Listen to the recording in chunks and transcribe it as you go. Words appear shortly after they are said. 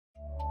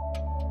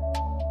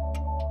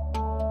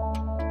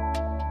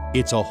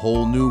It's a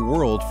whole new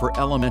world for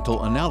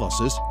elemental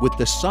analysis with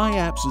the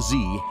SciAps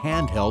Z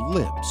Handheld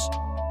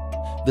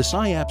LIBS. The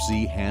SciAps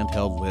Z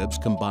Handheld LIBS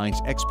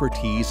combines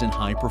expertise in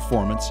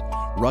high-performance,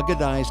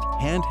 ruggedized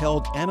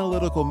handheld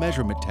analytical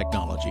measurement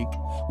technology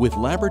with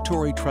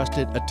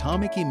laboratory-trusted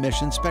atomic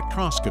emission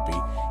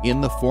spectroscopy in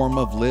the form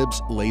of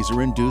LIBS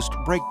laser-induced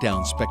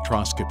breakdown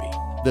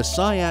spectroscopy. The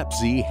SciAps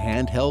Z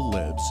Handheld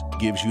LIBS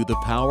gives you the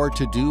power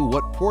to do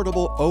what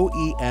portable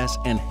OES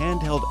and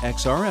handheld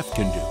XRF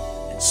can do,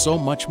 and so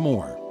much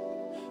more.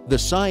 The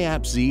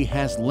SciAps Z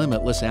has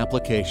limitless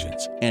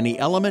applications, any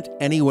element,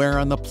 anywhere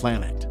on the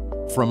planet.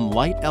 From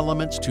light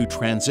elements to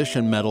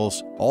transition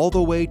metals, all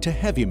the way to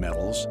heavy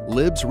metals,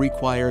 LIBS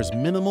requires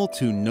minimal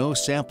to no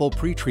sample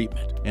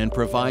pretreatment and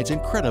provides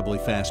incredibly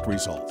fast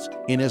results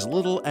in as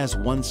little as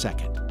 1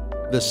 second.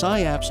 The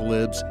SciAps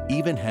LIBS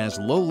even has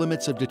low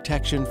limits of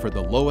detection for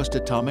the lowest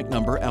atomic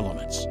number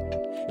elements.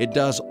 It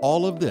does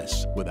all of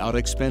this without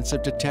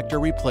expensive detector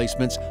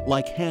replacements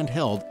like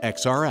handheld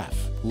XRF.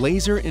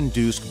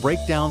 Laser-induced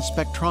breakdown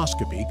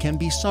spectroscopy can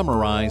be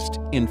summarized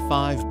in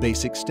 5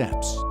 basic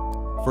steps.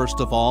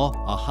 First of all,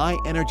 a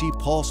high-energy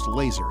pulsed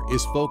laser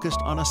is focused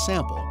on a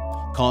sample,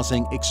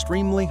 causing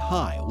extremely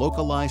high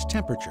localized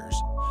temperatures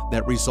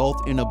that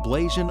result in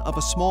ablation of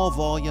a small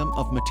volume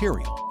of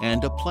material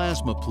and a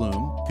plasma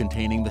plume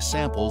containing the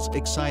sample's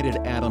excited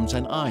atoms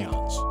and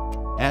ions.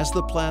 As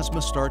the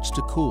plasma starts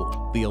to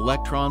cool, the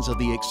electrons of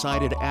the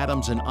excited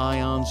atoms and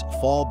ions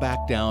fall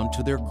back down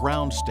to their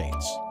ground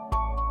states.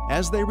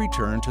 As they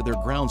return to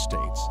their ground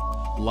states,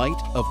 light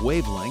of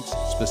wavelengths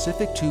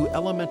specific to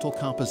elemental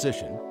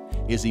composition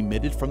is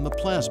emitted from the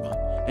plasma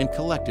and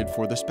collected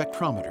for the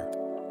spectrometer.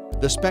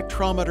 The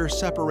spectrometer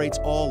separates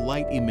all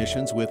light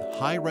emissions with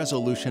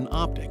high-resolution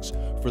optics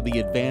for the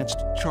advanced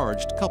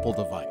charged couple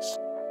device.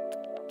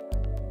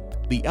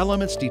 The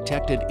elements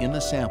detected in the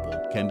sample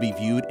can be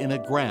viewed in a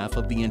graph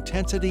of the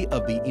intensity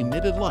of the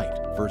emitted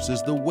light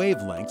versus the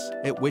wavelengths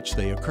at which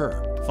they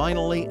occur.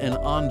 Finally, an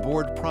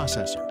onboard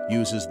processor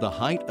uses the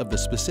height of the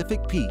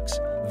specific peaks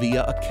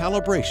via a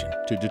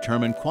calibration to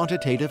determine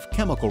quantitative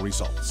chemical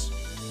results.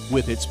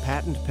 With its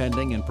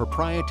patent-pending and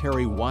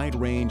proprietary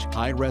wide-range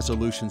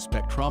high-resolution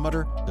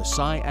spectrometer, the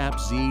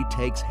SciAps Z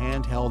takes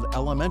handheld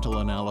elemental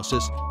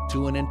analysis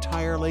to an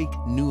entirely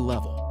new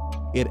level.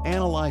 It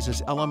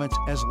analyzes elements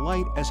as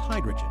light as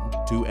hydrogen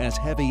to as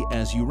heavy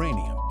as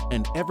uranium,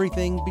 and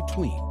everything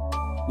between,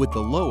 with the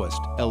lowest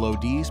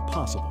LODs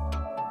possible.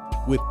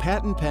 With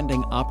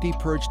patent-pending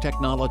OptiPurge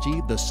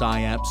technology, the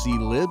SciAps Z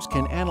LIBS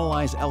can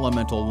analyze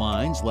elemental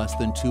lines less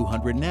than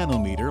 200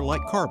 nanometer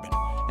like carbon,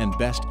 and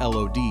best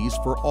LODs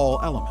for all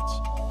elements.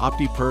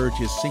 OptiPurge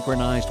is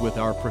synchronized with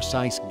our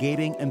precise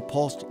gating and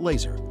pulsed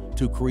laser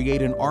to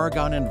create an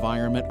argon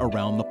environment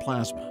around the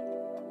plasma.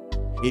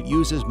 It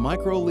uses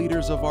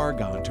microliters of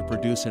argon to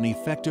produce an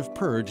effective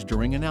purge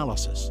during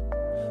analysis.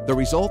 The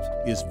result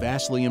is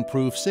vastly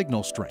improved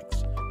signal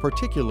strengths,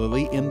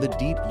 particularly in the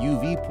deep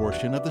UV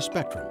portion of the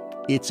spectrum.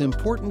 It's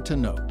important to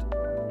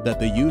note that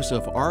the use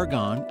of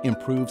argon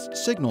improves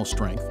signal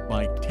strength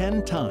by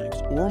 10 times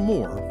or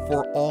more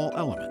for all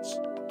elements.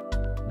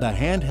 The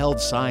handheld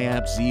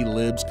SciAps Z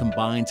LIBS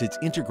combines its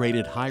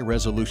integrated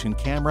high-resolution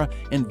camera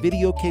and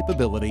video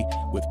capability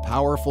with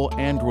powerful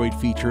Android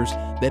features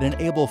that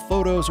enable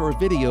photos or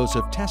videos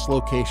of test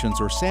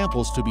locations or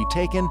samples to be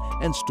taken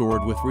and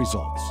stored with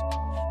results.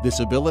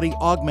 This ability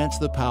augments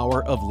the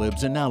power of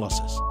LIBS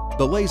analysis.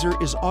 The laser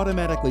is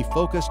automatically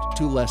focused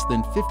to less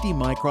than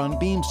 50-micron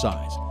beam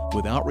size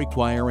without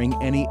requiring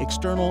any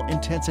external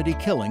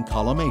intensity-killing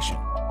collimation.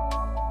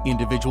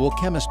 Individual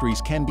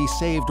chemistries can be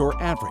saved or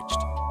averaged,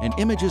 and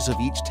images of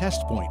each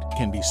test point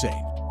can be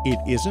saved. It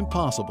isn't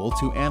possible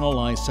to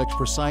analyze such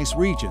precise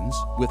regions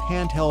with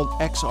handheld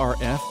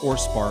XRF or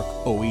Spark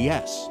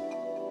OES.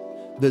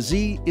 The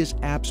Z is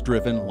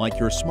apps-driven like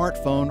your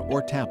smartphone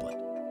or tablet.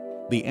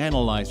 The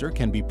analyzer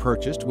can be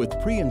purchased with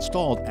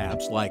pre-installed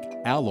apps like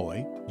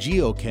Alloy,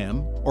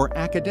 Geochem, or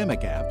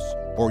academic apps,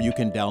 or you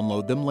can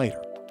download them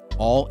later.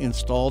 All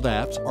installed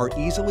apps are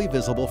easily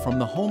visible from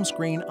the home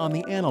screen on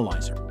the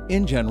analyzer.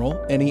 In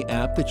general, any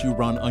app that you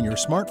run on your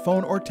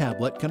smartphone or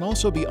tablet can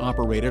also be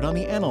operated on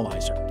the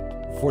analyzer.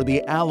 For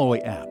the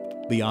Alloy app,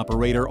 the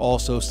operator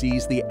also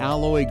sees the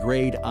Alloy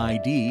grade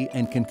ID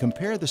and can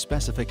compare the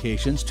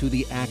specifications to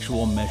the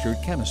actual measured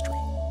chemistry.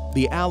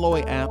 The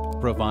Alloy app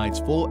provides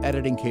full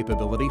editing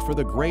capability for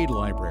the grade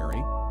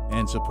library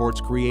and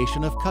supports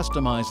creation of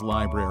customized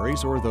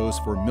libraries or those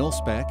for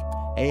Mil-Spec,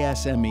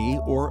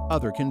 ASME, or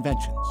other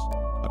conventions.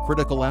 A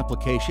critical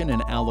application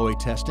in alloy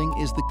testing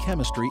is the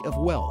chemistry of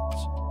welds.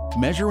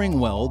 Measuring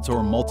welds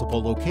or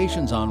multiple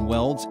locations on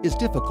welds is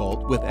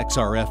difficult with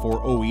XRF or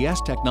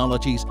OES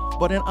technologies,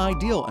 but an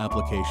ideal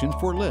application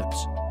for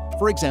LIBS.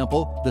 For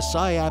example, the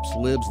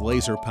SciAps LIBS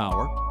laser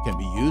power can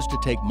be used to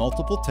take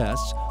multiple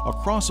tests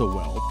across a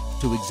weld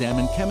to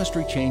examine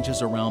chemistry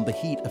changes around the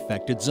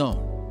heat-affected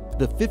zone.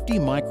 The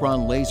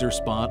 50-micron laser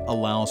spot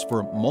allows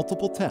for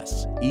multiple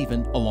tests,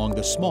 even along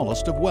the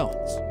smallest of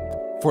welds.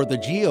 For the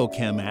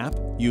GeoChem app,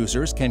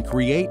 users can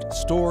create,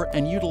 store,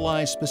 and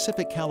utilize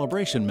specific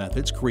calibration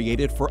methods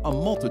created for a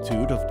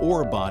multitude of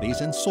ore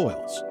bodies and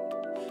soils.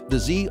 The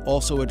Z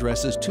also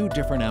addresses two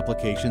different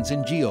applications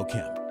in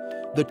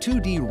GeoChem. The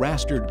 2D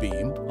rastered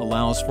beam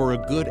allows for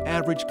a good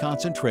average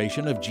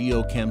concentration of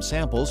GeoChem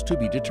samples to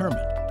be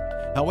determined.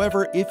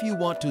 However, if you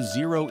want to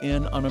zero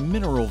in on a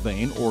mineral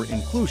vein or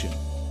inclusion,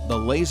 the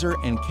laser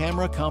and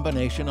camera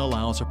combination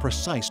allows a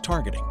precise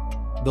targeting.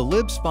 The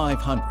LIBS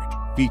 500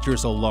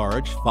 features a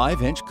large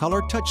 5-inch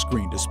color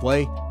touchscreen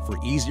display for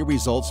easy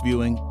results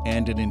viewing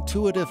and an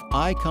intuitive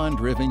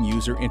icon-driven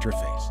user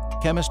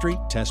interface. Chemistry,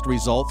 test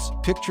results,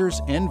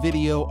 pictures, and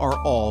video are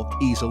all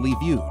easily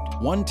viewed.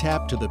 One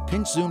tap to the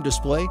pinch zoom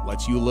display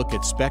lets you look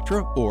at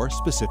spectra or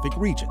specific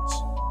regions.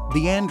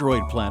 The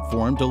Android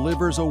platform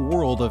delivers a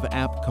world of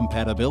app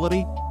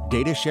compatibility,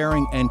 data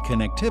sharing, and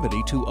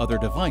connectivity to other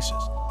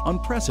devices,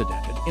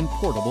 unprecedented in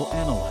portable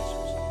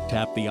analyzers.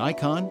 Tap the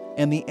icon,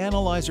 and the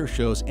analyzer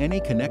shows any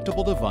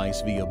connectable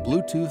device via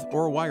Bluetooth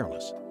or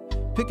wireless.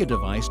 Pick a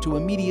device to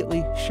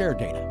immediately share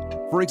data.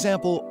 For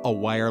example, a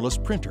wireless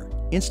printer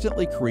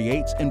instantly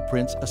creates and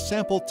prints a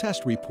sample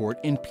test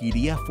report in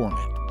PDF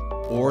format.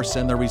 Or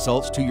send the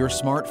results to your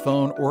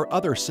smartphone or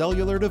other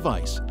cellular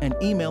device and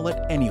email it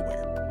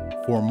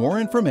anywhere. For more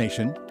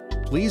information,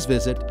 please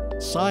visit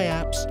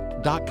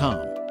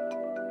SciAps.com.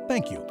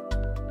 Thank you.